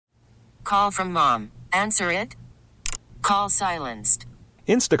Call from mom. Answer it. Call silenced.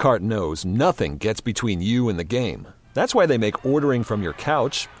 Instacart knows nothing gets between you and the game. That's why they make ordering from your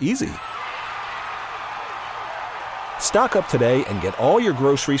couch easy. Stock up today and get all your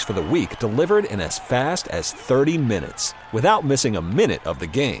groceries for the week delivered in as fast as 30 minutes without missing a minute of the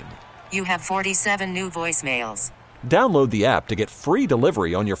game. You have 47 new voicemails. Download the app to get free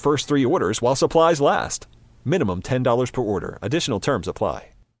delivery on your first 3 orders while supplies last. Minimum $10 per order. Additional terms apply.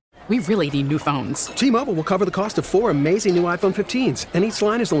 We really need new phones. T-Mobile will cover the cost of 4 amazing new iPhone 15s, and each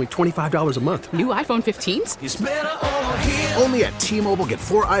line is only $25 a month. New iPhone 15s? It's better over here. Only at T-Mobile, get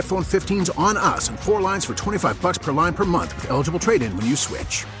 4 iPhone 15s on us and 4 lines for $25 per line per month with eligible trade-in when you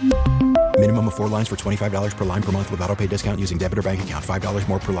switch. Minimum of 4 lines for $25 per line per month with autopay discount using debit or bank account. $5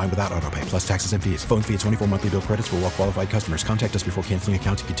 more per line without autopay, plus taxes and fees. Phone fee at 24 monthly bill credits for well-qualified customers. Contact us before canceling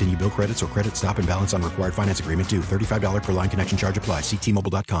account to continue bill credits or credit stop and balance on required finance agreement due. $35 per line connection charge applies. See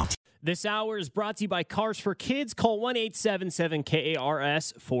T-Mobile.com. This hour is brought to you by Cars for Kids. Call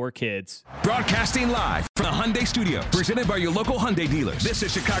 1-877-KARS for kids. Broadcasting live from the Hyundai Studios, presented by your local Hyundai dealers. This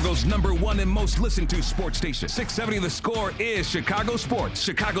is Chicago's #1 and most listened to sports station. 670 The Score is Chicago Sports.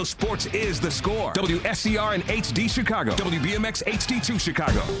 Chicago Sports is The Score. WSCR and HD Chicago. WBMX HD2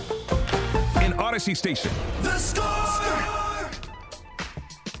 Chicago. In Odyssey Station. The Score!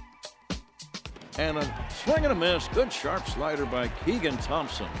 And a swing and a miss. Good sharp slider by Keegan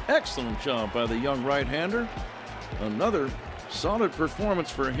Thompson. Excellent job by the young right-hander. Another solid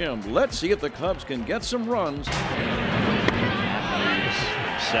performance for him. Let's see if the Cubs can get some runs. Moves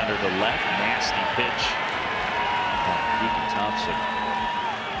from center to left. Nasty pitch. Keegan Thompson.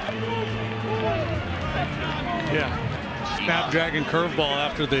 Yeah. Snapdragon curveball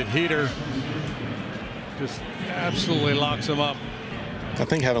after the heater. Just absolutely locks him up. I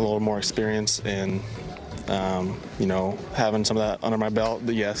think having a little more experience and, having some of that under my belt,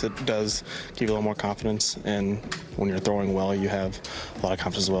 yes, it does give you a little more confidence. And when you're throwing well, you have a lot of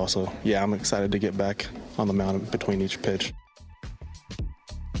confidence as well. So, yeah, I'm excited to get back on the mound between each pitch.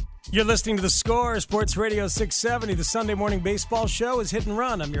 You're listening to The Score, Sports Radio 670. The Sunday morning baseball show is Hit and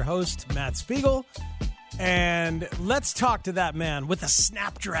Run. I'm your host, Matt Spiegel. And let's talk to that man with a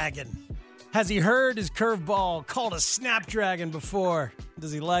Snapdragon. Has he heard his curveball called a Snapdragon before?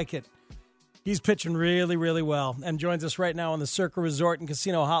 Does he like it? He's pitching really, really well and joins us right now on the Circa Resort and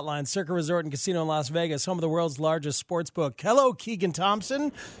Casino Hotline. Circa Resort and Casino in Las Vegas, home of the world's largest sports book. Hello, Keegan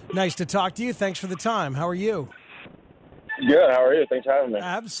Thompson. Nice to talk to you. Thanks for the time. How are you? Good. How are you? Thanks for having me.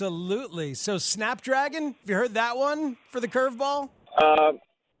 Absolutely. So Snapdragon, have you heard that one for the curveball?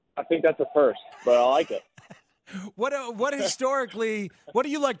 I think that's a first, but I like it. What historically, what do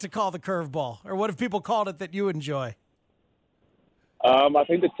you like to call the curveball? Or what have people called it that you enjoy? I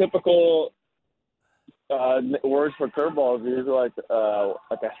think the typical words for curveball is usually like a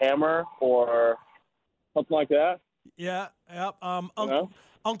hammer or something like that. Yeah.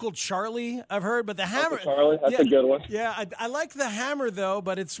 Uncle Charlie, I've heard, but the hammer. Uncle Charlie, that's a good one. Yeah, I like the hammer, though,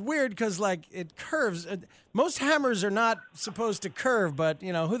 but it's weird because, it curves. Most hammers are not supposed to curve, but,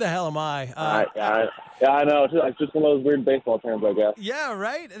 who the hell am I? I know. It's just one of those weird baseball terms, I guess. Yeah,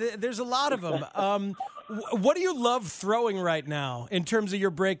 right? There's a lot of them. What do you love throwing right now in terms of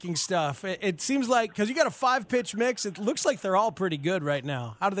your breaking stuff? It seems like, because you got a 5-pitch mix, it looks like they're all pretty good right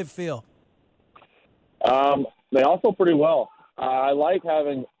now. How do they feel? They all feel pretty well. I like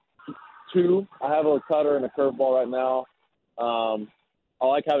having 2. I have a cutter and a curveball right now. I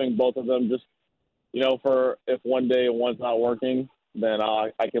like having both of them just, for if one day one's not working, then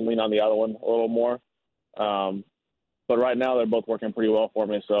I can lean on the other one a little more. But right now they're both working pretty well for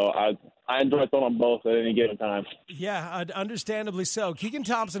me, so I enjoy throwing them both at any given time. Yeah, understandably so. Keegan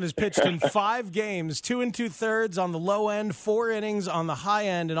Thompson has pitched in 5 games, 2 2/3 on the low end, 4 innings on the high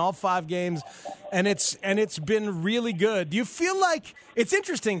end in all 5 games, and it's been really good. Do you feel like it's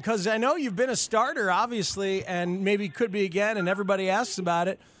interesting because I know you've been a starter, obviously, and maybe could be again, and everybody asks about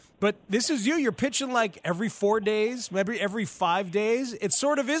it. But this is you. You're pitching like every 4 days, maybe every 5 days. It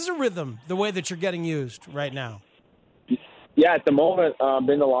sort of is a rhythm the way that you're getting used right now. Yeah, at the moment,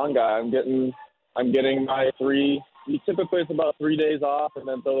 being the long guy, I'm getting my 3. Typically, it's about 3 days off and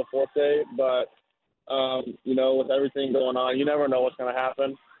then throw the 4th day. But with everything going on, you never know what's going to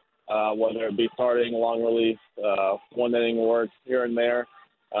happen. Whether it be starting, long relief, 1 inning work here and there.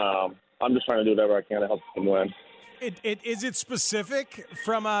 I'm just trying to do whatever I can to help them win. Is it specific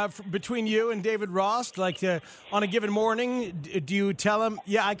from between you and David Ross? Like on a given morning, do you tell him,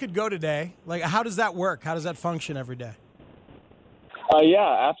 "Yeah, I could go today"? Like, how does that work? How does that function every day? Yeah,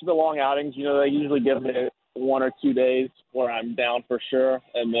 after the long outings, they usually give me 1 or 2 days where I'm down for sure,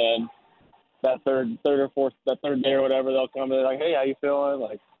 and then that third day or whatever, they'll come in like, "Hey, how you feeling?"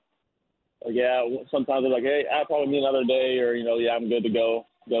 Like, yeah, sometimes they're like, hey, I'll probably need another day, or, yeah, I'm good to go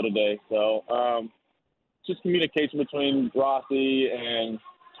today. So just communication between Rossi and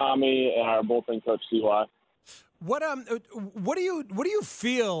Tommy and our bullpen coach, CY. What do you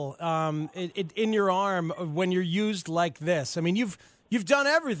feel in your arm when you're used like this? I mean, you've done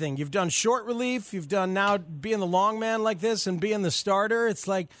everything. You've done short relief. You've done now being the long man like this and being the starter. It's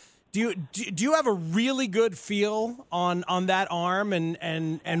like, do you have a really good feel on that arm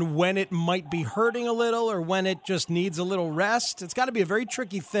and when it might be hurting a little or when it just needs a little rest? It's got to be a very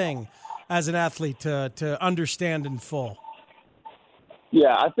tricky thing as an athlete to understand in full.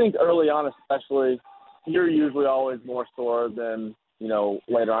 Yeah, I think early on especially, you're usually always more sore than,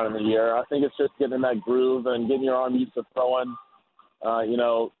 later on in the year. I think it's just getting in that groove and getting your arm used to throwing,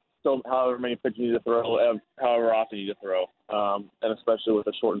 so however many pitches you need to throw, however often you need to throw. And especially with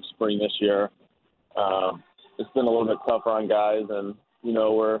the shortened spring this year, it's been a little bit tougher on guys. And,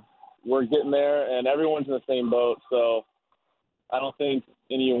 we're getting there, and everyone's in the same boat. So I don't think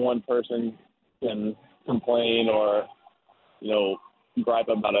any one person can complain or, gripe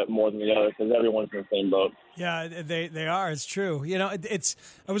about it more than the other because everyone's in the same boat. Yeah, they are. It's true. I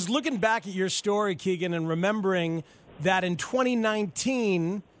was looking back at your story, Keegan, and remembering that in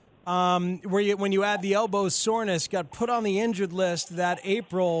 2019, when you had the elbow soreness, got put on the injured list that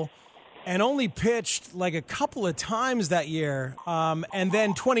April and only pitched like a couple of times that year. And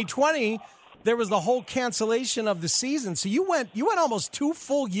then 2020, there was the whole cancellation of the season. So you went almost 2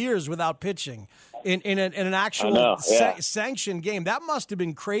 full years without pitching in an actual sanctioned game. That must have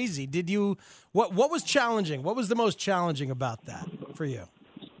been crazy. What was challenging? What was the most challenging about that for you?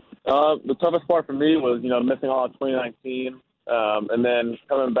 The toughest part for me was, missing all of 2019. And then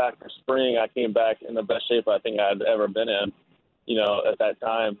coming back for spring, I came back in the best shape I think I'd ever been in, at that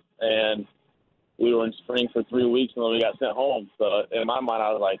time. And we were in spring for 3 weeks, and then we got sent home. So in my mind,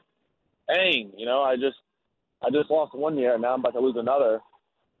 I was like, dang, I just lost 1 year, and now I'm about to lose another.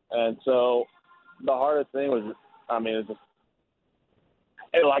 And so the hardest thing was, it's just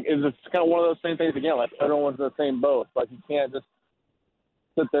kind of one of those same things again. Like everyone's in the same boat. Like you can't just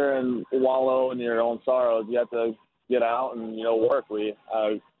sit there and wallow in your own sorrows. You have to get out and work.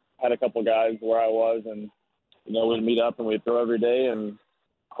 I had a couple guys where I was, and we'd meet up and we'd throw every day in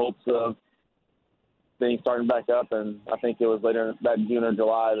hopes of things starting back up. And I think it was later that June or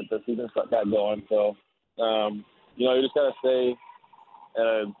July that the season got going. So you just gotta stay in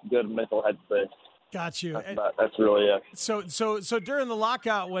a good mental headspace. Got you. That's really it. So during the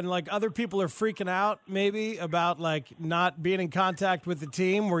lockout, when like other people are freaking out, maybe about like not being in contact with the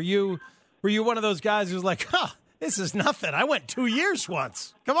team, were you one of those guys who's like, this is nothing. I went 2 years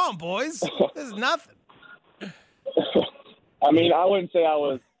once. Come on, boys, this is nothing. I wouldn't say I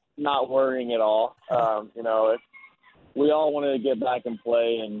was not worrying at all. We all wanted to get back and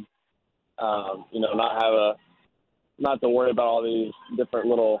play, and not to worry about all these different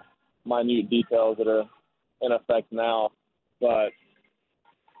little minute details that are in effect now. But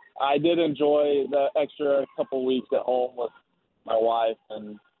I did enjoy the extra couple weeks at home with my wife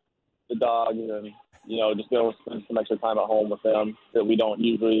and the dogs, and just be able to spend some extra time at home with them that we don't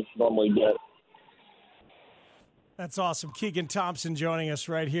normally get. That's awesome. Keegan Thompson joining us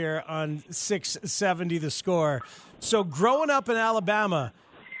right here on 670 The Score. So growing up in Alabama,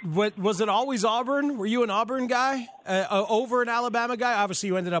 was it always Auburn? Were you an Auburn guy over an Alabama guy? Obviously,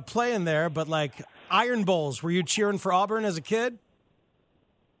 you ended up playing there, but like Iron Bowls, were you cheering for Auburn as a kid?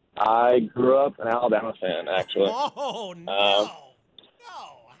 I grew up an Alabama fan, actually. Oh, no.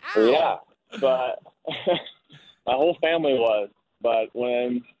 How? Yeah, but my whole family was. But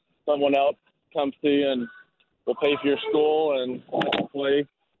when someone else comes to you and will pay for your school and play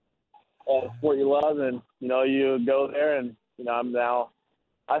sport you love, and, you go there, and,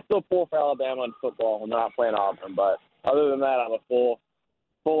 I still pull for Alabama in football when they're not playing Auburn, but other than that, I'm a full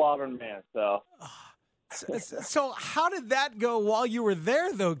Auburn man. So how did that go while you were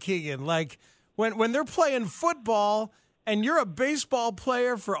there, though, Keegan? Like when they're playing football and you're a baseball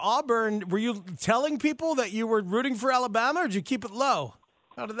player for Auburn, were you telling people that you were rooting for Alabama, or did you keep it low?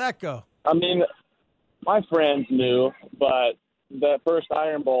 How did that go? My friends knew, but the first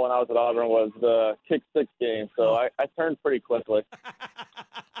Iron Bowl when I was at Auburn was the kick six game, so I turned pretty quickly.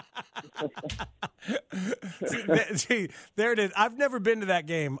 See, there it is. I've never been to that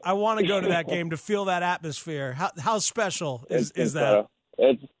game. I want to go to that game to feel that atmosphere. How special is that?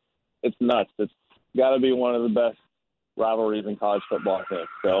 It's nuts. It's got to be one of the best rivalries in college football, I think.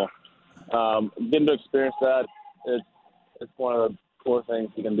 So getting to experience that, it's one of the cooler things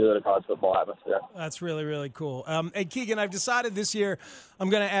you can do at a college football atmosphere. That's really, really cool. Hey, Keegan, I've decided this year I'm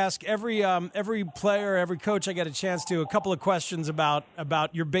going to ask every player, every coach I get a chance to, a couple of questions about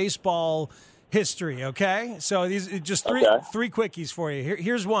your baseball history, okay? So these just three quickies for you.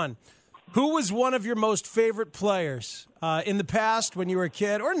 Here's one. Who was one of your most favorite players in the past when you were a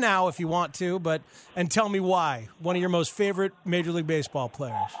kid, or now if you want to, and tell me why? One of your most favorite Major League Baseball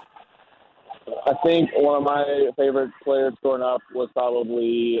players. I think one of my favorite players growing up was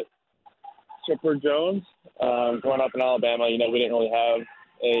probably Chipper Jones. Growing up in Alabama, we didn't really have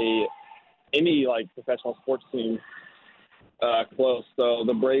any professional sports team close. So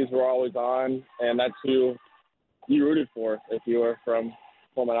the Braves were always on, and that's who you rooted for if you were from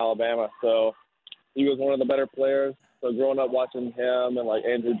Alabama. So he was one of the better players. So growing up watching him and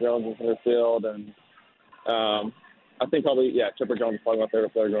Andrew Jones in center field, and I think probably, Chipper Jones is probably my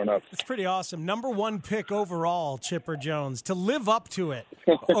favorite player growing up. It's pretty awesome. Number 1 pick overall, Chipper Jones. To live up to it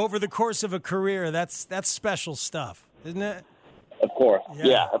over the course of a career, that's special stuff, isn't it? Of course.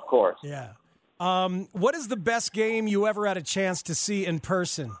 Yeah, of course. Yeah. What is the best game you ever had a chance to see in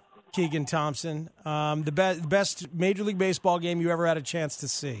person, Keegan Thompson? The best Major League Baseball game you ever had a chance to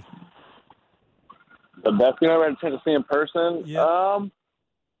see? The best game I ever had a chance to see in person? Yeah.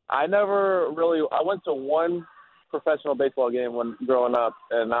 I went to one professional baseball game when growing up,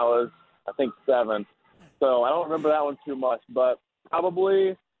 and I was, I think, 7. So I don't remember that one too much, but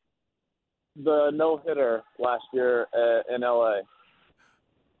probably the no-hitter last year in L.A.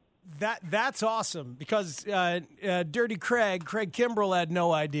 That's awesome because Dirty Craig Kimbrell had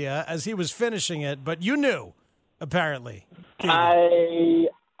no idea as he was finishing it, but you knew, apparently. I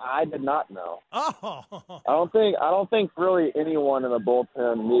did not know. Oh, I don't think really anyone in the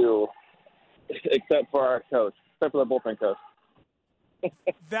bullpen knew, except for our coach, except for the bullpen coach.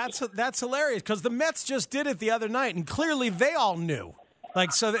 That's hilarious because the Mets just did it the other night, and clearly they all knew. Right?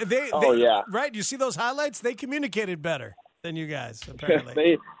 You see those highlights? They communicated better than you guys,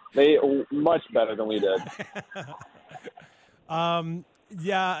 apparently. They much better than we did. And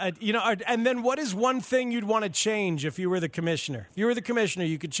then what is one thing you'd want to change if you were the commissioner? If you were the commissioner,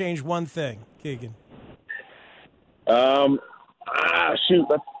 you could change one thing, Keegan. Shoot,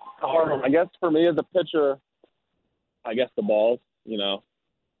 that's a hard one. I guess for me as a pitcher, the balls. The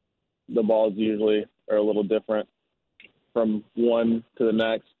balls usually are a little different from one to the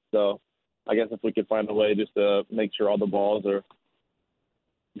next. So I guess if we could find a way just to make sure all the balls are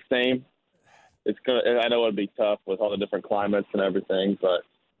the same. I know it'd be tough with all the different climates and everything, but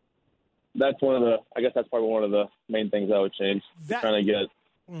that's probably one of the main things I would change. Trying to get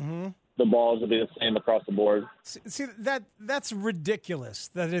the balls to be the same across the board. See, that's ridiculous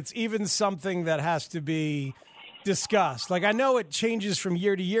that it's even something that has to be discussed. I know it changes from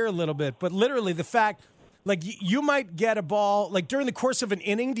year to year a little bit, but literally the fact, you might get a ball, during the course of an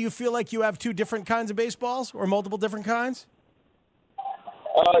inning, do you feel like you have 2 different kinds of baseballs or multiple different kinds?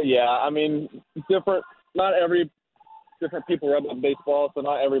 Yeah. I mean, different people rub up baseball, so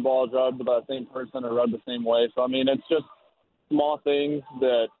not every ball is rubbed by the same person or rubbed the same way. So, I mean, it's just small things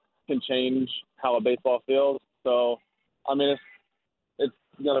that can change how a baseball feels. So, I mean, it's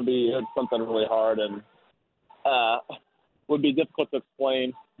going to be something really hard and would be difficult to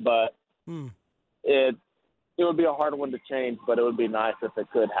explain, but it would be a hard one to change, but it would be nice if it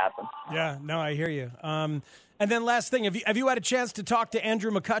could happen. Yeah, no, I hear you. And then last thing, have you had a chance to talk to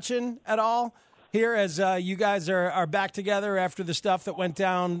Andrew McCutchen at all here as you guys are back together after the stuff that went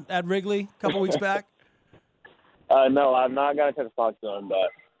down at Wrigley a couple weeks back? No, I've not got a chance to talk to him,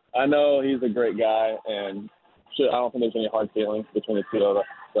 but I know he's a great guy, and I don't think there's any hard feelings between the two of us.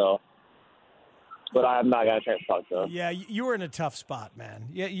 So, but I have not got a chance to talk to him. Yeah, you were in a tough spot, man.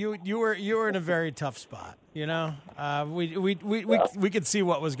 Yeah, you were in a very tough spot. We could see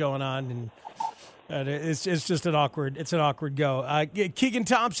what was going on, and it's just an awkward go. Keegan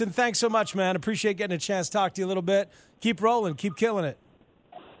Thompson, thanks so much, man. Appreciate getting a chance to talk to you a little bit. Keep rolling, keep killing it.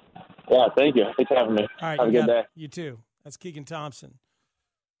 Yeah, thank you. Thanks for having me. All right, have a good day. You too. That's Keegan Thompson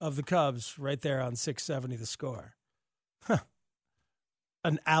of the Cubs, right there on 670 The Score.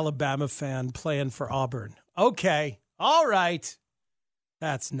 An Alabama fan playing for Auburn. Okay. All right.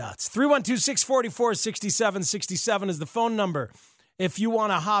 That's nuts. 312-644-6767 is the phone number if you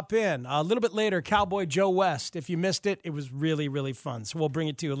want to hop in. A little bit later, Cowboy Joe West. If you missed it, it was really, really fun. So we'll bring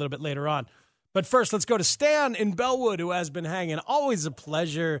it to you a little bit later on. But first, let's go to Stan in Bellwood, who has been hanging. Always a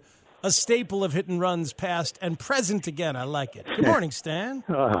pleasure. A staple of Hit and Runs past and present again. I like it. Good morning, Stan.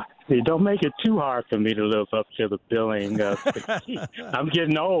 Don't make it too hard for me to live up to the billing. I'm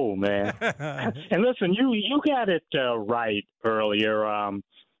getting old, man. And listen, you got it right earlier.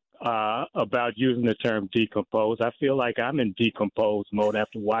 about using the term decompose. I feel like I'm in decompose mode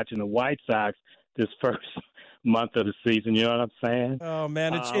after watching the White Sox this first month of the season. You know what I'm saying? Oh,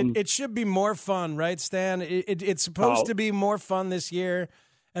 man, it should be more fun, right, Stan? It's supposed to be more fun this year,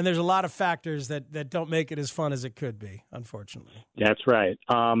 and there's a lot of factors that don't make it as fun as it could be, unfortunately. That's right.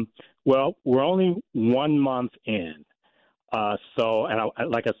 Well, we're only 1 month in. Like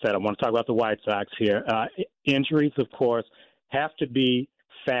I said, I want to talk about the White Sox here. Injuries, of course, have to be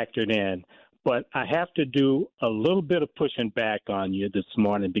factored in. But I have to do a little bit of pushing back on you this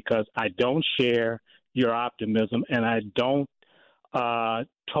morning because I don't share your optimism and I don't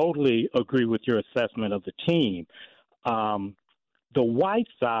totally agree with your assessment of the team. The White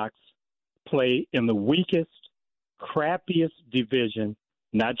Sox play in the weakest, crappiest division,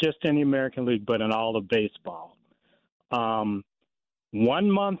 not just in the American League, but in all of baseball. 1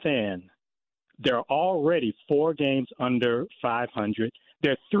 month in, they're already 4 games under 500.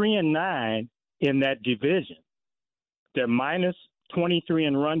 They're 3-9 in that division. They're minus 23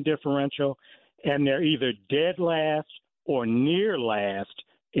 in run differential, and they're either dead last or near last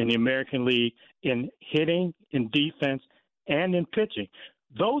in the American League in hitting, in defense, and in pitching.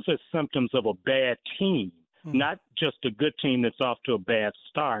 Those are symptoms of a bad team, not just a good team that's off to a bad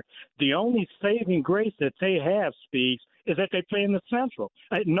start. The only saving grace that they have, Speaks, is that they play in the Central.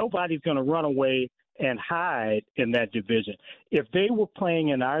 Nobody's going to run away and hide in that division. If they were playing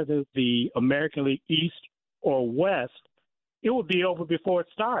in either the American League East or West, it would be over before it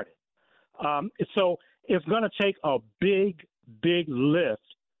started. So it's going to take a big, big lift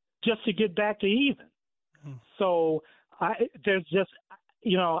just to get back to even. So there's just,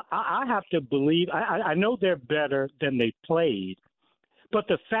 I have to believe, I know they're better than they played, but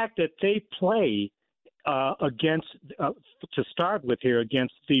the fact that they play against, to start with here,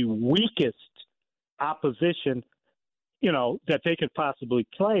 against the weakest opposition, that they could possibly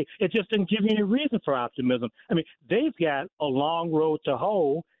play, it just didn't give you any reason for optimism. I mean, they've got a long road to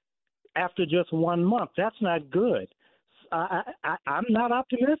hoe after just 1 month. That's not good. I'm not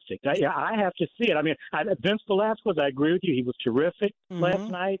optimistic. I have to see it. I mean, Vince Velasquez, I agree with you. He was terrific last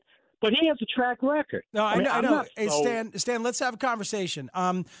night, but he has a track record. No, I know. Hey, Stan, let's have a conversation.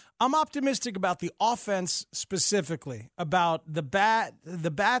 I'm optimistic about the offense specifically, about the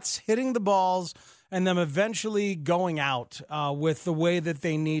bats hitting the balls and them eventually going out with the way that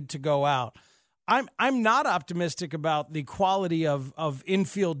they need to go out. I'm not optimistic about the quality of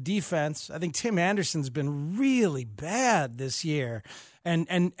infield defense. I think Tim Anderson's been really bad this year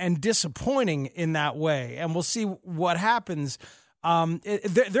and disappointing in that way. And we'll see what happens.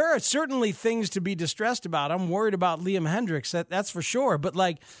 There are certainly things to be distressed about. I'm worried about Liam Hendriks, that's for sure. But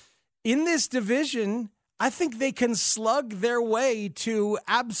in this division, I think they can slug their way to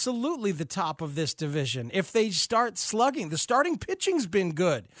absolutely the top of this division if they start slugging. The starting pitching's been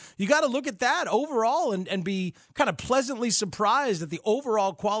good. You got to look at that overall and be kind of pleasantly surprised at the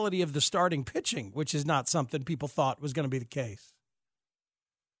overall quality of the starting pitching, which is not something people thought was going to be the case.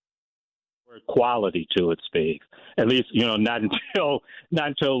 Quality to it, Speaks. At least, not until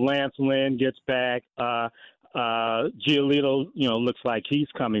Lance Lynn gets back. Giolito, looks like he's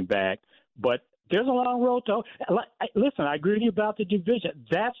coming back, but there's a long road to. Listen, I agree with you about the division.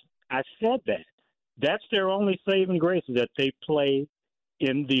 I said that. That's their only saving grace, is that they play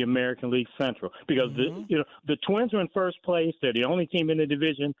in the American League Central, because the Twins are in first place. They're the only team in the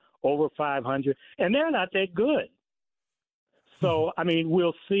division over 500, and they're not that good. So I mean,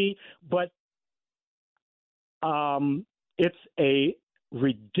 we'll see, but it's a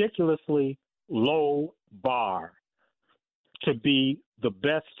ridiculously low bar to be the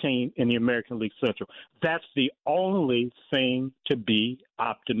best team in the American League Central. That's the only thing to be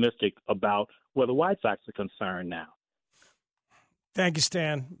optimistic about where the White Sox are concerned now. Thank you,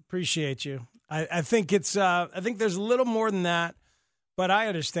 Stan. Appreciate you. I think it's. I think there's a little more than that, but I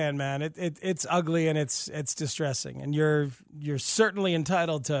understand, man. It's ugly and it's distressing, and you're certainly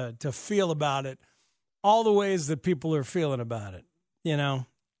entitled to feel about it all the ways that people are feeling about it. I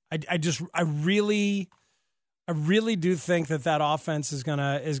really do think that offense is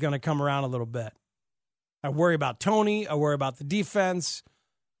gonna come around a little bit. I worry about Tony. I worry about the defense.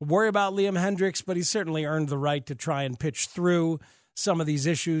 I worry about Liam Hendriks, but he's certainly earned the right to try and pitch through some of these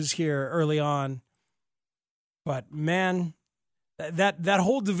issues here early on. But man, that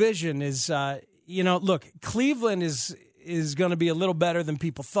whole division is, look, Cleveland is going to be a little better than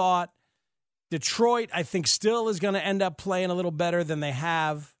people thought. Detroit, I think, still is going to end up playing a little better than they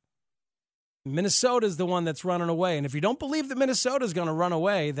have. Minnesota's the one that's running away. And if you don't believe that Minnesota's going to run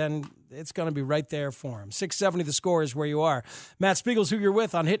away, then it's going to be right there for them. 670 The Score is where you are. Matt Spiegel's who you're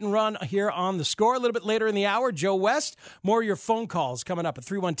with on Hit and Run here on The Score. A little bit later in the hour, Joe West. More of your phone calls coming up at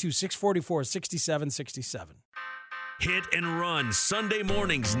 312-644-6767. Hit and Run, Sunday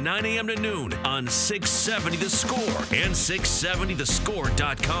mornings, 9 a.m. to noon on 670 The Score and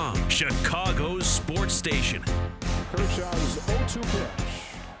 670thescore.com. Chicago's sports station. Kershaw's 0-2 pitch.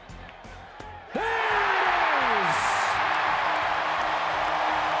 There it is!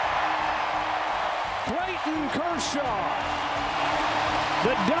 Clayton Kershaw,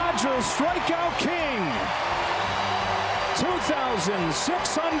 the Dodgers strikeout king.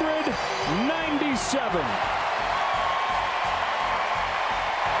 2,697.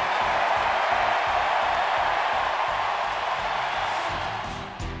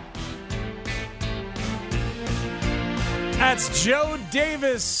 That's Joe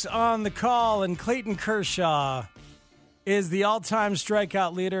Davis on the call, and Clayton Kershaw is the all-time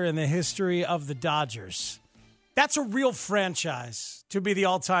strikeout leader in the history of the Dodgers. That's a real franchise to be the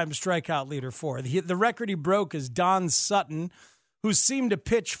all-time strikeout leader for. The record he broke is Don Sutton, who seemed to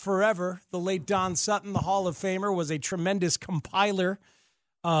pitch forever. The late Don Sutton, the Hall of Famer, was a tremendous compiler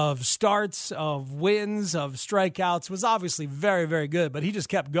of starts, of wins, of strikeouts, was obviously very, very good, but he just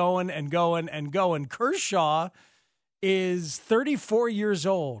kept going and going and going. Kershaw is 34 years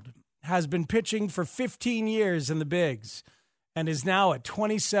old, has been pitching for 15 years in the bigs, and is now at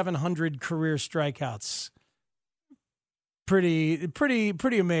 2,700 career strikeouts.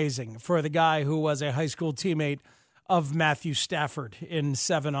 Pretty amazing for the guy who was a high school teammate of Matthew Stafford in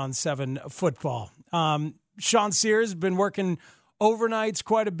 7-on-7 football. Sean Sears has been working overnights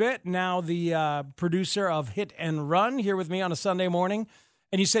quite a bit. Now the producer of Hit and Run here with me on a Sunday morning.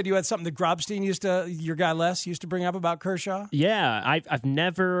 And you said you had something that Grobstein your guy Les, used to bring up about Kershaw? Yeah,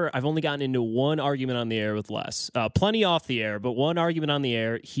 I've only gotten into one argument on the air with Les. Plenty off the air, but one argument on the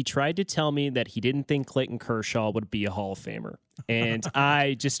air. He tried to tell me that he didn't think Clayton Kershaw would be a Hall of Famer. And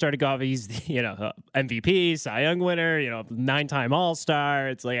I just started going, he's, MVP, Cy Young winner, 9-time All-Star.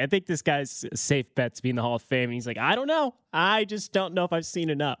 It's like, I think this guy's a safe bet to be in the Hall of Fame. And he's like, I don't know. I just don't know if I've seen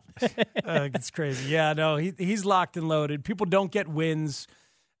enough. It's crazy. Yeah, no, he's locked and loaded. People don't get wins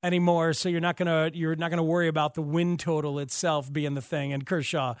anymore, so you're not gonna worry about the win total itself being the thing. And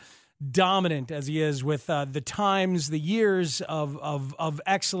Kershaw, dominant as he is with the years of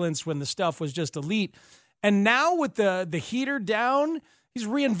excellence when the stuff was just elite, and now with the heater down, he's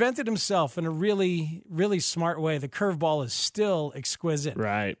reinvented himself in a really, really smart way. The curveball is still exquisite.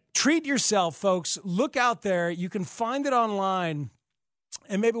 Right. Treat yourself, folks. Look out there. You can find it online,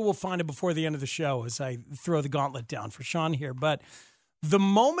 and maybe we'll find it before the end of the show as I throw the gauntlet down for Sean here, but the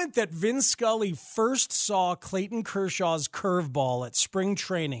moment that Vin Scully first saw Clayton Kershaw's curveball at spring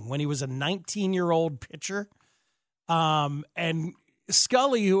training when he was a 19-year-old pitcher, and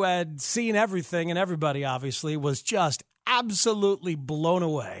Scully, who had seen everything and everybody, obviously, was just absolutely blown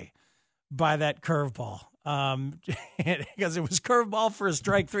away by that curveball. Because it was curveball for a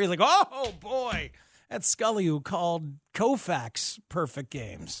strike three. He's like, oh, boy. That's Scully, who called Koufax perfect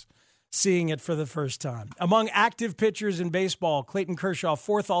games, seeing it for the first time. Among active pitchers in baseball, Clayton Kershaw,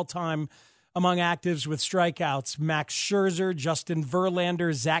 fourth all-time among actives with strikeouts. Max Scherzer, Justin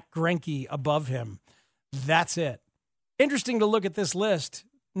Verlander, Zach Greinke above him. That's it. Interesting to look at this list.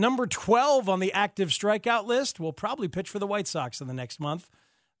 Number 12 on the active strikeout list will probably pitch for the White Sox in the next month.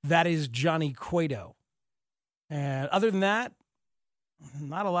 That is Johnny Cueto. And other than that,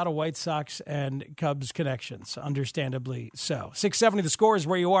 not a lot of White Sox and Cubs connections, understandably so. 670 The Score is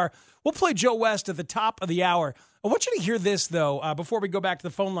where you are. We'll play Joe West at the top of the hour. I want you to hear this, though, before we go back to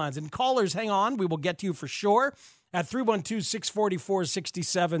the phone lines. And callers, hang on. We will get to you for sure at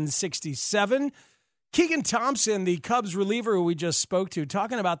 312-644-6767. Keegan Thompson, the Cubs reliever who we just spoke to,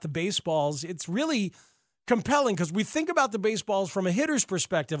 talking about the baseballs. It's really compelling because we think about the baseballs from a hitter's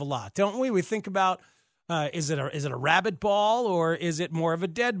perspective a lot, don't we? We think about, is it a rabbit ball or is it more of a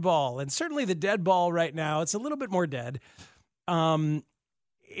dead ball? And certainly the dead ball right now, it's a little bit more dead.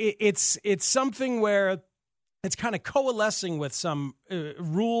 It's something where it's kind of coalescing with some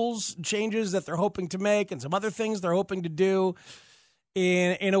rules changes that they're hoping to make and some other things they're hoping to do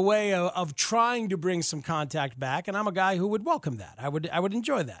in a way of trying to bring some contact back. And I'm a guy who would welcome that. I would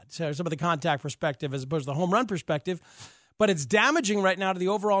enjoy that. So some of the contact perspective as opposed to the home run perspective. But it's damaging right now to the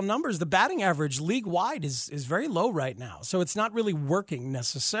overall numbers. The batting average league-wide is very low right now. So it's not really working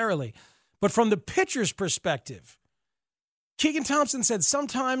necessarily. But from the pitcher's perspective, Keegan Thompson said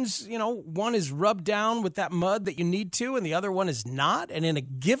sometimes, one is rubbed down with that mud that you need to, and the other one is not. And in a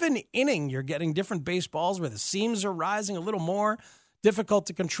given inning, you're getting different baseballs where the seams are rising a little more, difficult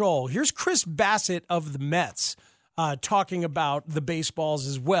to control. Here's Chris Bassett of the Mets talking about the baseballs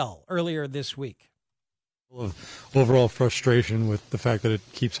as well earlier this week. Overall frustration with the fact that it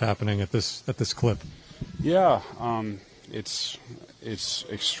keeps happening at this clip. Yeah, it's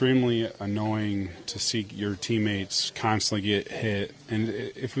extremely annoying to see your teammates constantly get hit. And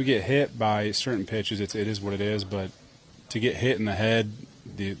if we get hit by certain pitches, it is what it is. But to get hit in the head,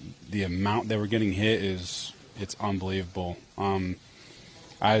 the amount that we're getting hit it's unbelievable. I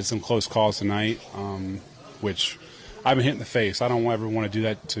had some close calls tonight, which I've been hit in the face. I don't ever want to do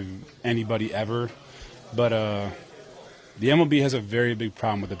that to anybody ever. But the MLB has a very big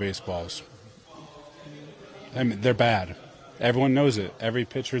problem with the baseballs. I mean, they're bad. Everyone knows it. Every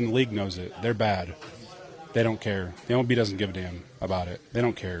pitcher in the league knows it. They're bad. They don't care. The MLB doesn't give a damn about it. They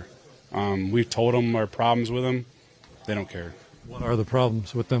don't care. We've told them our problems with them. They don't care. What are the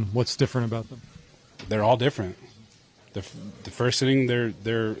problems with them? What's different about them? They're all different. The first inning,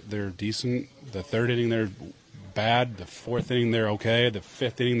 they're decent. The third inning, they're bad. The fourth inning, they're okay. The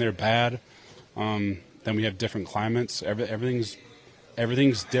fifth inning, they're bad. Then we have different climates. Everything's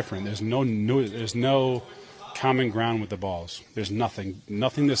different. There's no common ground with the balls. There's nothing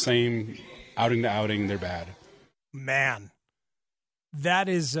the same. Outing to outing, they're bad. Man,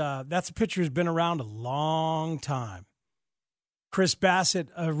 that's a pitcher who's been around a long time. Chris Bassett,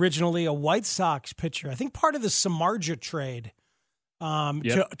 originally a White Sox pitcher, I think part of the Samardzija trade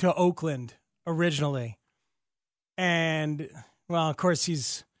to Oakland originally, and well, of course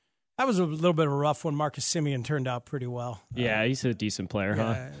that was a little bit of a rough one. Marcus Semien turned out pretty well. Yeah, he's a decent player,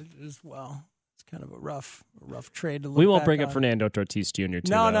 huh? As well. It's kind of a rough trade to look We won't back bring on. up Fernando Tatis Jr.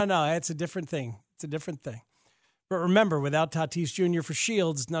 too. No. It's a different thing. But remember, without Tatis Jr. for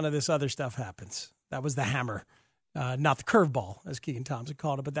Shields, none of this other stuff happens. That was the hammer, not the curveball, as Keegan Thompson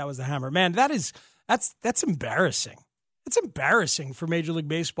called it, but that was the hammer. Man, that's embarrassing. It's embarrassing for Major League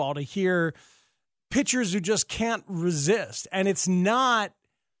Baseball to hear pitchers who just can't resist, and it's not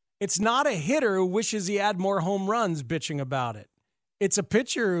a hitter who wishes he had more home runs bitching about it. It's a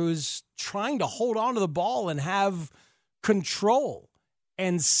pitcher who's trying to hold on to the ball and have control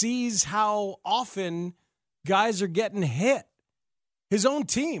and sees how often guys are getting hit. His own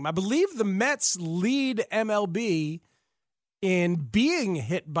team, I believe the Mets lead MLB in being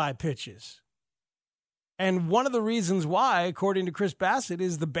hit by pitches. And one of the reasons why, according to Chris Bassett,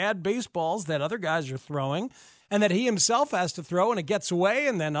 is the bad baseballs that other guys are throwing and that he himself has to throw, and it gets away,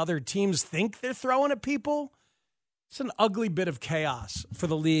 and then other teams think they're throwing at people. It's an ugly bit of chaos for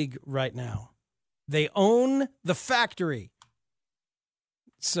the league right now. They own the factory.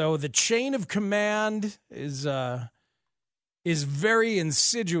 So the chain of command is very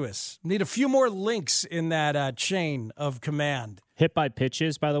insidious. Need a few more links in that chain of command. Hit by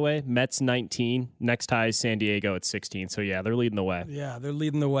pitches, by the way, Mets 19. Next high is San Diego at 16. So, yeah, they're leading the way. Yeah, they're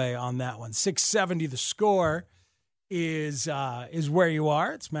leading the way on that one. 670 the score is where you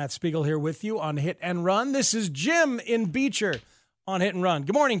are. It's Matt Spiegel here with you on Hit and Run. This is Jim in Beecher on Hit and Run.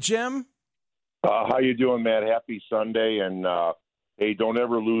 Good morning, Jim. How you doing, Matt? Happy Sunday. And, hey, don't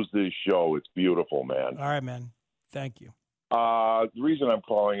ever lose this show. It's beautiful, man. All right, man. Thank you. The reason I'm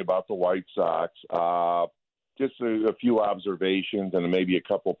calling about the White Sox, just a few observations and maybe a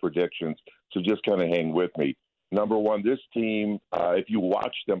couple predictions. So just kind of hang with me. Number one, this team, if you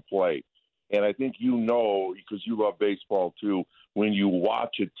watch them play, and I think you know, because you love baseball too, when you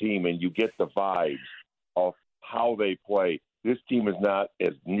watch a team and you get the vibes of how they play, this team is not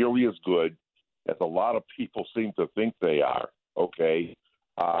as nearly as good as a lot of people seem to think they are. Okay.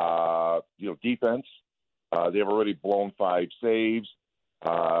 Defense, they've already blown 5 saves.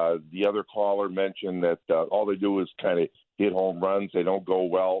 The other caller mentioned that all they do is kind of hit home runs. They don't go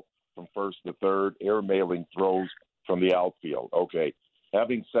well from first to third, air-mailing throws from the outfield. Okay.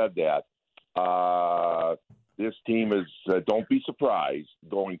 Having said that, this team is, don't be surprised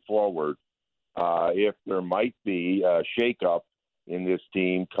going forward if there might be a shakeup in this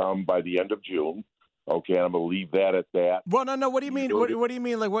team come by the end of June. Okay, I'm going to leave that at that. Well, no. What do you mean? What do you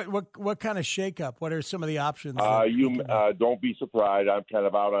mean? Like, what kind of shakeup? What are some of the options? You don't be surprised. I'm kind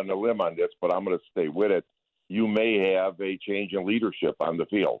of out on a limb on this, but I'm going to stay with it. You may have a change in leadership on the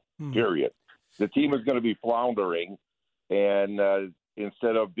field. Period. The team is going to be floundering, and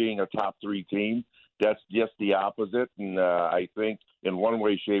instead of being a top 3 team, that's just the opposite. And I think in one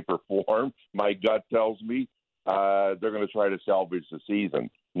way, shape, or form, my gut tells me they're going to try to salvage the season.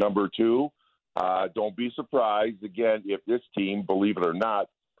 Number 2. Don't be surprised, again, if this team, believe it or not,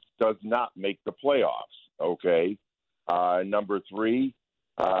 does not make the playoffs, okay? Number 3,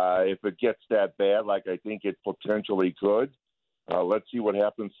 if it gets that bad, like I think it potentially could, let's see what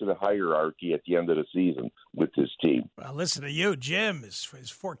happens to the hierarchy at the end of the season with this team. Well, listen to you. Jim is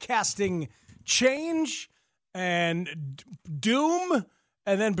forecasting change and doom,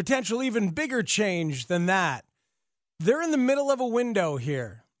 and then potential even bigger change than that. They're in the middle of a window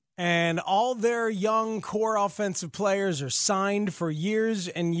here, and all their young core offensive players are signed for years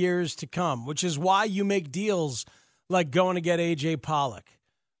and years to come, which is why you make deals like going to get A.J. Pollock,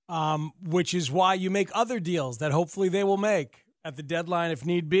 which is why you make other deals that hopefully they will make at the deadline if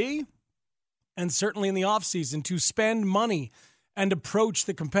need be, and certainly in the offseason to spend money and approach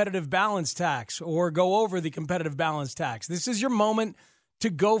the competitive balance tax or go over the competitive balance tax. This is your moment to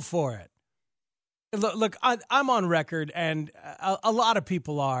go for it. Look, I'm on record, and a lot of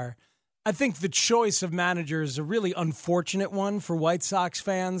people are. I think the choice of manager is a really unfortunate one for White Sox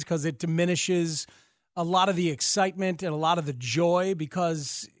fans because it diminishes a lot of the excitement and a lot of the joy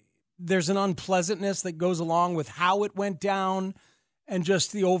because there's an unpleasantness that goes along with how it went down and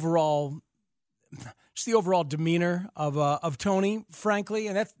just the overall demeanor of Tony, frankly,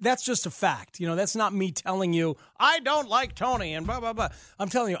 and that's just a fact. You know, that's not me telling you I don't like Tony and blah blah blah. I'm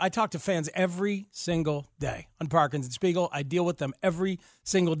telling you, I talk to fans every single day on Parkins and Spiegel. I deal with them every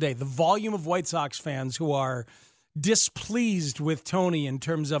single day. The volume of White Sox fans who are displeased with Tony in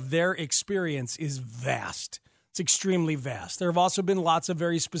terms of their experience is vast. It's extremely vast. There have also been lots of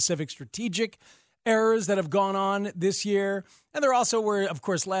very specific strategic errors that have gone on this year. And there also were, of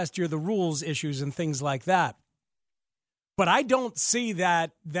course, last year, the rules issues and things like that. But I don't see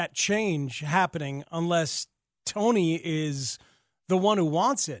that change happening unless Tony is the one who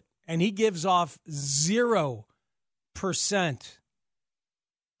wants it. And he gives off 0%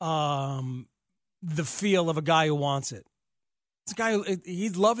 the feel of a guy who wants it. It's a guy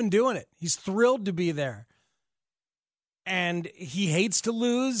he's loving doing it. He's thrilled to be there. And he hates to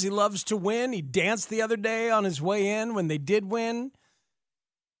lose. He loves to win. He danced the other day on his way in when they did win.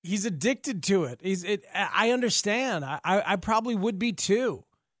 He's addicted to it. I understand. I probably would be too.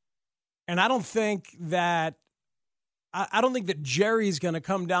 And I don't think that Jerry's going to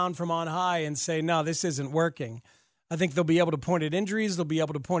come down from on high and say, no, this isn't working. I think they'll be able to point at injuries. They'll be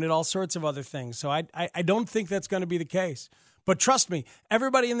able to point at all sorts of other things. So I don't think that's going to be the case. But trust me,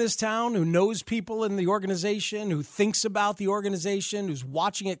 everybody in this town who knows people in the organization, who thinks about the organization, who's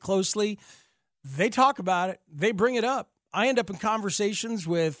watching it closely, they talk about it. They bring it up. I end up in conversations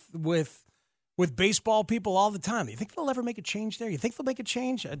with baseball people all the time. You think they'll ever make a change there? You think they'll make a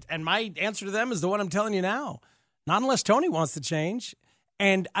change? And my answer to them is the one I'm telling you now. Not unless Tony wants to change.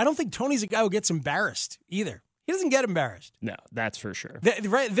 And I don't think Tony's a guy who gets embarrassed either. He doesn't get embarrassed. No, that's for sure.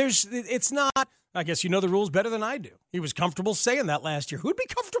 It's not. I guess you know the rules better than I do. He was comfortable saying that last year. Who'd be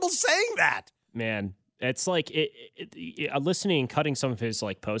comfortable saying that? Man, it's like listening and cutting some of his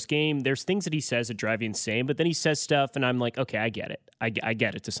like post game. There's things that he says that drive you insane, but then he says stuff, and I'm like, okay, I get it. I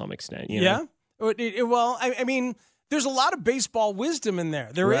get it to some extent. You know? Well, I mean, there's a lot of baseball wisdom in there.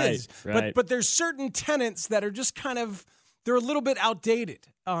 There is, right. But there's certain tenets that are just kind of they're a little bit outdated.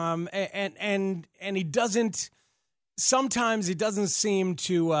 And he doesn't. Sometimes he doesn't seem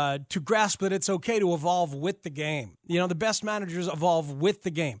to grasp that it's okay to evolve with the game. You know, the best managers evolve with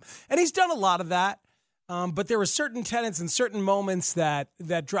the game. And he's done a lot of that, but there are certain tenets and certain moments that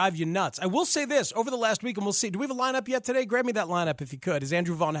drive you nuts. I will say this, over the last week, and we'll see, do we have a lineup yet today? Grab me that lineup if you could. Is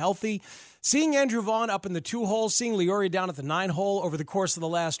Andrew Vaughn healthy? Seeing Andrew Vaughn up in the 2 hole, seeing Leori down at the 9 hole over the course of the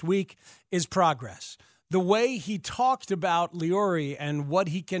last week is progress. The way he talked about Leori and what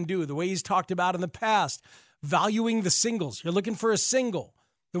he can do, the way he's talked about in the past, valuing the singles. You're looking for a single.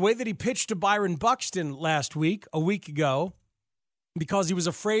 The way that he pitched to Byron Buxton a week ago, because he was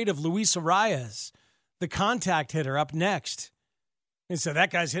afraid of Luis Arias, the contact hitter up next. And so that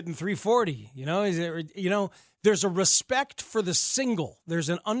guy's hitting 340. There's a respect for the single. There's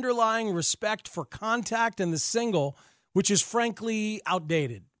an underlying respect for contact and the single, which is frankly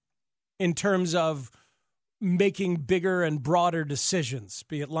outdated in terms of making bigger and broader decisions,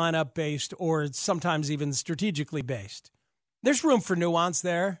 be it lineup-based or sometimes even strategically based. There's room for nuance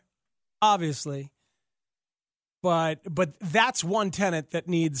there, obviously. But that's one tenet that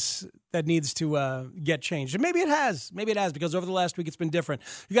needs to get changed. And maybe it has, because over the last week it's been different.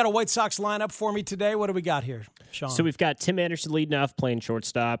 You got a White Sox lineup for me today. What do we got here, Sean? So we've got Tim Anderson leading off, playing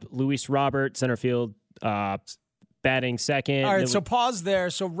shortstop. Luis Robert, center field, batting second. All right, so pause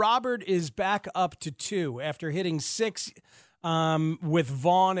there. So Robert is back up to 2 after hitting 6 with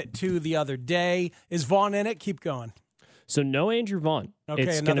Vaughn at 2 the other day. Is Vaughn in it? Keep going. So no Andrew Vaughn. Okay,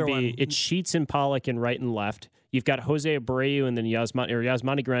 it's another gonna be one. It's Sheets and Pollock and right and left. You've got Jose Abreu and then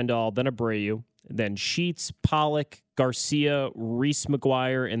Yasmani Grandal, then Abreu, then Sheets, Pollock, Garcia, Reese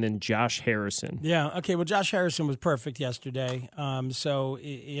McGuire, and then Josh Harrison. Yeah, okay, well, Josh Harrison was perfect yesterday.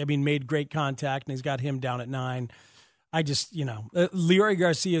 Made great contact, and he's got him down at 9. I just, Leroy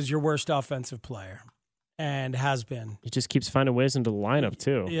Garcia is your worst offensive player and has been. He just keeps finding ways into the lineup,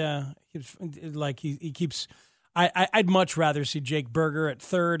 too. Yeah, he keeps... I'd much rather see Jake Berger at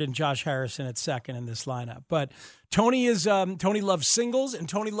 3rd and Josh Harrison at 2nd in this lineup. But Tony loves singles and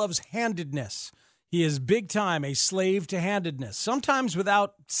Tony loves handedness. He is big time a slave to handedness, sometimes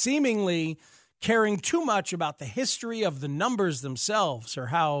without seemingly caring too much about the history of the numbers themselves or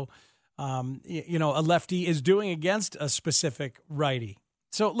how a lefty is doing against a specific righty.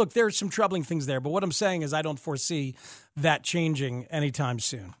 So, look, there's some troubling things there. But what I'm saying is I don't foresee that changing anytime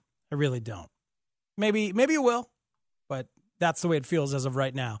soon. I really don't. Maybe it will, but that's the way it feels as of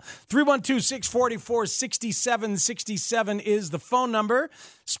right now. 312-644-6767 is the phone number.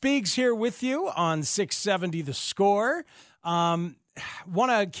 Speaks here with you on 670 The Score. Want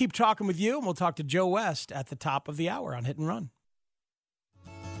to keep talking with you, and we'll talk to Joe West at the top of the hour on Hit and Run.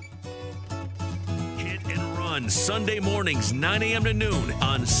 Hit and Run, Sunday mornings, 9 a.m. to noon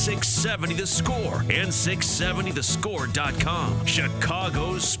on 670 The Score and 670thescore.com.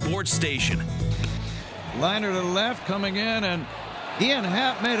 Chicago's sports station. Liner to the left coming in, and Ian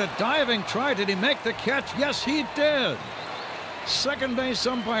Happ made a diving try. Did he make the catch? Yes, he did. Second base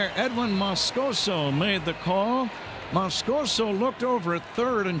umpire Edwin Moscoso made the call. Moscoso looked over at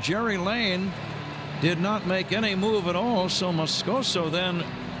third, and Jerry Lane did not make any move at all. So Moscoso then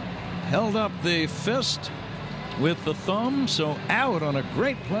held up the fist with the thumb. So out on a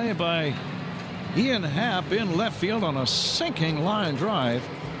great play by Ian Happ in left field on a sinking line drive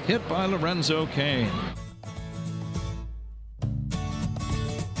hit by Lorenzo Cain.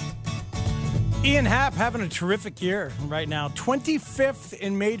 Ian Happ having a terrific year right now. 25th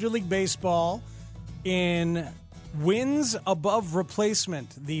in Major League Baseball in wins above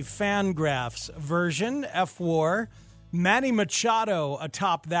replacement, the Fangraphs version, F-WAR. Manny Machado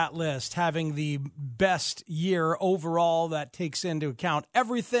atop that list, having the best year overall. That takes into account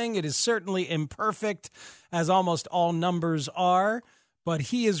everything. It is certainly imperfect, as almost all numbers are, but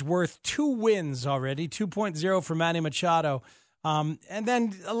he is worth 2 wins already, 2.0 for Manny Machado. And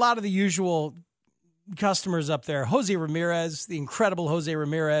then a lot of the usual customers up there. Jose Ramirez, the incredible Jose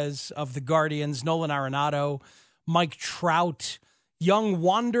Ramirez of the Guardians, Nolan Arenado, Mike Trout, young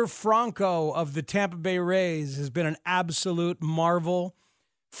Wander Franco of the Tampa Bay Rays has been an absolute marvel.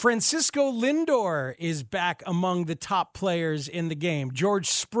 Francisco Lindor is back among the top players in the game. George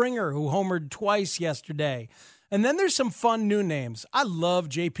Springer, who homered twice yesterday. And then there's some fun new names. I love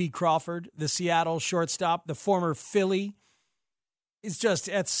J.P. Crawford, the Seattle shortstop, the former Philly.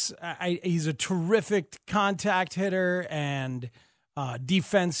 He's a terrific contact hitter and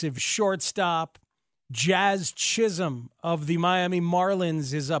defensive shortstop. Jazz Chisholm of the Miami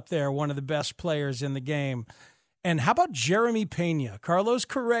Marlins is up there, one of the best players in the game. And how about Jeremy Pena, Carlos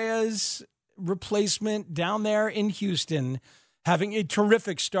Correa's replacement down there in Houston, having a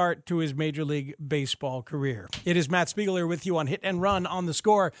terrific start to his Major League Baseball career. It is Matt Spiegel here with you on Hit and Run on The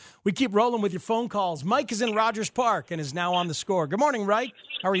Score. We keep rolling with your phone calls. Mike is in Rogers Park and is now on The Score. Good morning, Mike.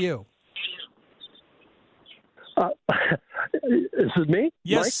 How are you? Is it me?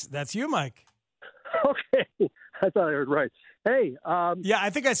 Yes, Mike? That's you, Mike. Okay. I thought I heard right. Hey. Yeah, I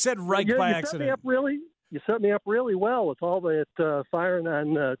think I said right by accident. You set me up really well with all that firing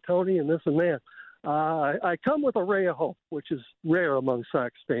on Tony and this and that. I come with a ray of hope, which is rare among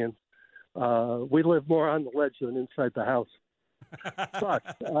Sox fans. We live more on the ledge than inside the house.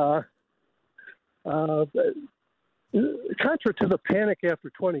 But contra to the panic after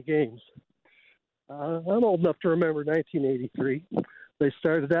 20 games, I'm old enough to remember 1983. They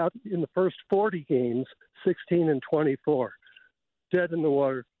started out in the first 40 games, 16-24. Dead in the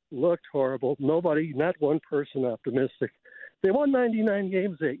water, looked horrible. Nobody, not one person optimistic. They won 99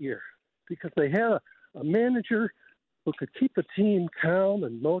 games that year because they had a manager who could keep the team calm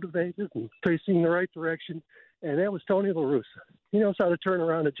and motivated and facing the right direction, and that was Tony La Russa. He knows how to turn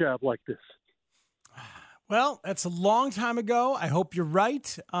around a job like this. Well, that's a long time ago. I hope you're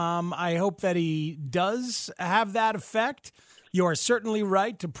right. I hope that he does have that effect. You are certainly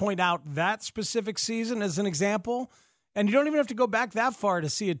right to point out that specific season as an example. And you don't even have to go back that far to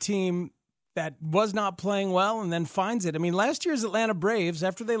see a team that was not playing well and then finds it. I mean, last year's Atlanta Braves,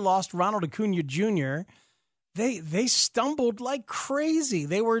 after they lost Ronald Acuna Jr., they stumbled like crazy.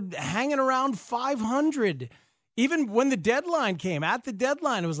 They were hanging around 500. Even when the deadline came, at the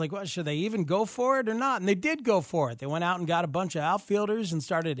deadline, it was like, well, should they even go for it or not? And they did go for it. They went out and got a bunch of outfielders and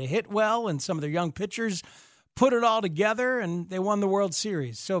started to hit well, and some of their young pitchers put it all together, and they won the World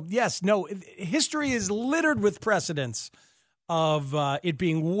Series. So, yes, no, history is littered with precedents of it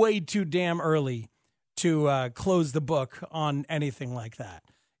being way too damn early to close the book on anything like that.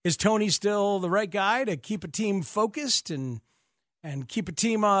 Is Tony still the right guy to keep a team focused and keep a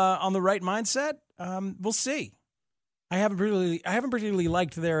team on the right mindset? We'll see. I haven't particularly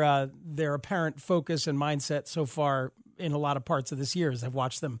liked their apparent focus and mindset so far in a lot of parts of this year as I've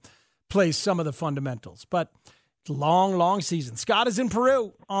watched them play some of the fundamentals. But it's a long, long season. Scott is in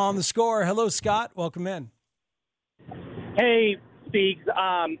Peru on the Score. Hello, Scott. Welcome in. Hey, Speaks. So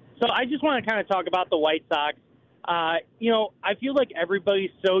I just want to kind of talk about the White Sox. I feel like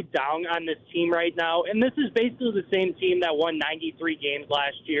everybody's so down on this team right now, and this is basically the same team that won 93 games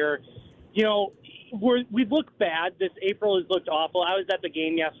last year. We've looked bad. This April has looked awful. I was at the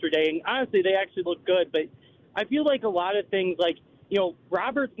game yesterday, and honestly, they actually look good. But I feel like a lot of things, like,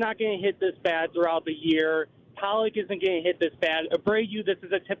 Robert's not going to hit this bad throughout the year. Pollock isn't going to hit this bad. Abreu, this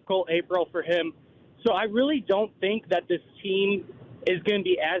is a typical April for him. So I really don't think that this team is going to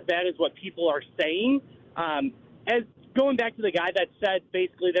be as bad as what people are saying. As going back to the guy that said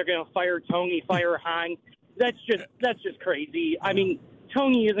basically they're going to fire Tony, fire Hahn, that's just crazy. I mean,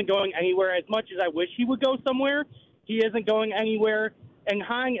 Tony isn't going anywhere. As much as I wish he would go somewhere, he isn't going anywhere. And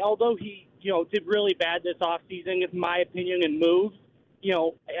Hahn, although he did really bad this offseason, in my opinion, and moves,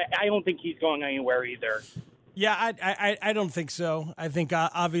 I don't think he's going anywhere either. Yeah, I don't think so. I think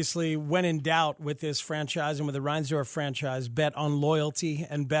obviously when in doubt with this franchise and with the Reinsdorf franchise, bet on loyalty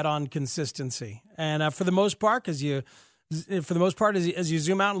and bet on consistency. And for the most part, as you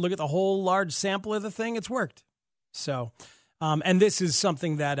zoom out and look at the whole large sample of the thing, it's worked. So, and this is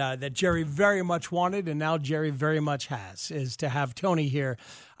something that Jerry very much wanted, and now Jerry very much has, is to have Tony here.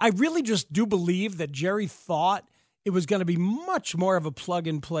 I really just do believe that Jerry thought it was going to be much more of a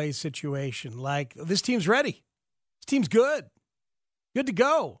plug-and-play situation. Like, this team's ready. This team's good. Good to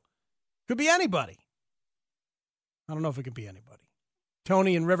go. Could be anybody. I don't know if it could be anybody.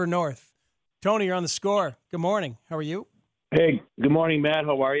 Tony in River North. Tony, you're on the Score. Good morning. How are you? Hey, good morning, Matt.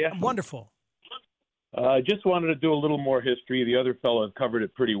 How are you? Wonderful. Just wanted to do a little more history. The other fellow covered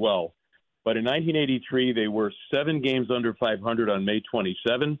it pretty well. But in 1983, they were 7 games under 500 on May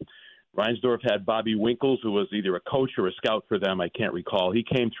 27. Reinsdorf had Bobby Winkles, who was either a coach or a scout for them. I can't recall. He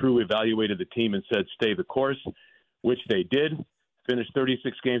came through, evaluated the team, and said, stay the course, which they did. Finished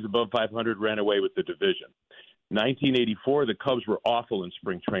 36 games above 500, ran away with the division. 1984, the Cubs were awful in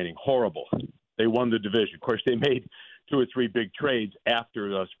spring training, horrible. They won the division. Of course, they made 2 or 3 big trades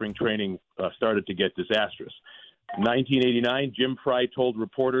after spring training started to get disastrous. 1989, Jim Frey told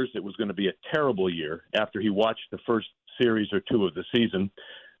reporters it was going to be a terrible year after he watched the first series or 2 of the season.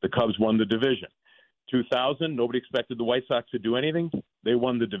 The Cubs won the division. 2000, nobody expected the White Sox to do anything. They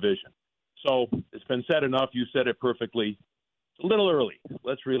won the division. So it's been said enough. You said it perfectly. It's a little early.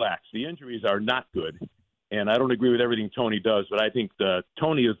 Let's relax. The injuries are not good, and I don't agree with everything Tony does, but I think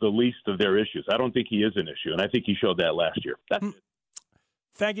Tony is the least of their issues. I don't think he is an issue, and I think he showed that last year. That's it.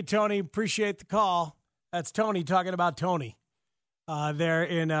 Thank you, Tony. Appreciate the call. That's Tony talking about Tony there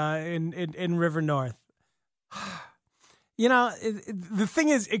in River North. The thing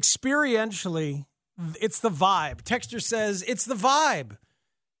is, experientially, it's the vibe. Texter says, it's the vibe.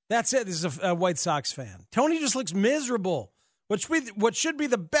 That's it. This is a White Sox fan. Tony just looks miserable. What should be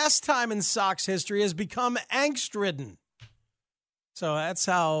the best time in Sox history has become angst-ridden. So that's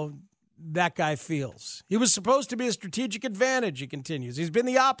how that guy feels. He was supposed to be a strategic advantage, he continues. He's been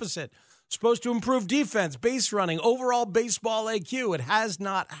the opposite. Supposed to improve defense, base running, overall baseball IQ. It has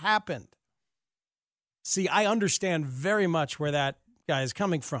not happened. See, I understand very much where that guy is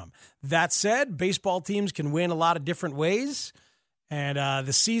coming from. That said, baseball teams can win a lot of different ways, and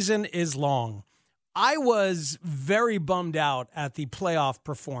the season is long. I was very bummed out at the playoff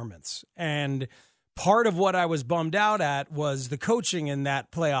performance, and part of what I was bummed out at was the coaching in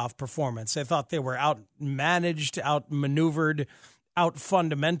that playoff performance. I thought they were out-managed, out-maneuvered,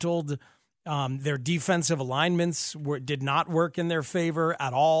 out-fundamentaled. Their defensive alignments did not work in their favor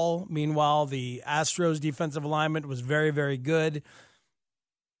at all. Meanwhile, the Astros' defensive alignment was very, very good.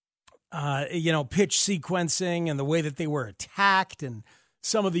 Pitch sequencing and the way that they were attacked, and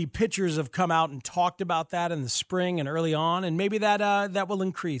some of the pitchers have come out and talked about that in the spring and early on, and maybe that will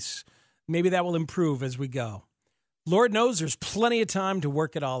increase. Maybe that will improve as we go. Lord knows there's plenty of time to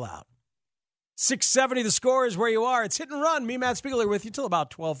work it all out. 670 The Score is where you are. It's Hit and Run. Me, Matt Spiegel, with you till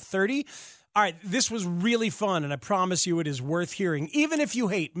about 12:30. All right, this was really fun, and I promise you it is worth hearing, even if you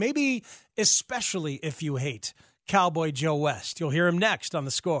hate, maybe especially if you hate Cowboy Joe West. You'll hear him next on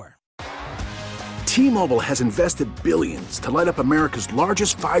The Score. T-Mobile has invested billions to light up America's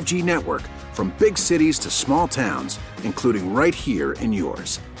largest 5G network, from big cities to small towns, including right here in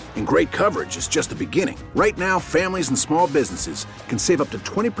yours. And great coverage is just the beginning. Right now, families and small businesses can save up to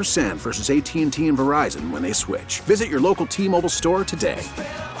 20% versus AT&T and Verizon when they switch. Visit your local T-Mobile store today.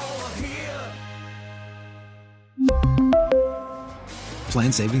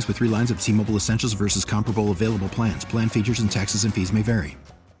 Plan savings with 3 lines of T-Mobile Essentials versus comparable available plans. Plan features and taxes and fees may vary.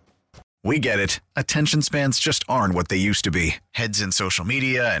 We get it. Attention spans just aren't what they used to be. Heads in social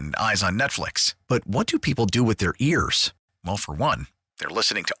media and eyes on Netflix. But what do people do with their ears? Well, for one, they're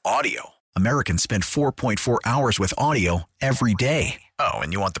listening to audio. Americans spend 4.4 hours with audio every day. Oh,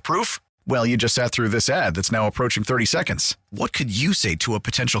 and you want the proof? Well, you just sat through this ad that's now approaching 30 seconds. What could you say to a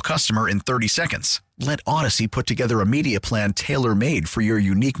potential customer in 30 seconds? Let Odyssey put together a media plan tailor-made for your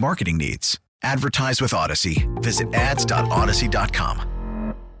unique marketing needs. Advertise with Odyssey. Visit ads.odyssey.com.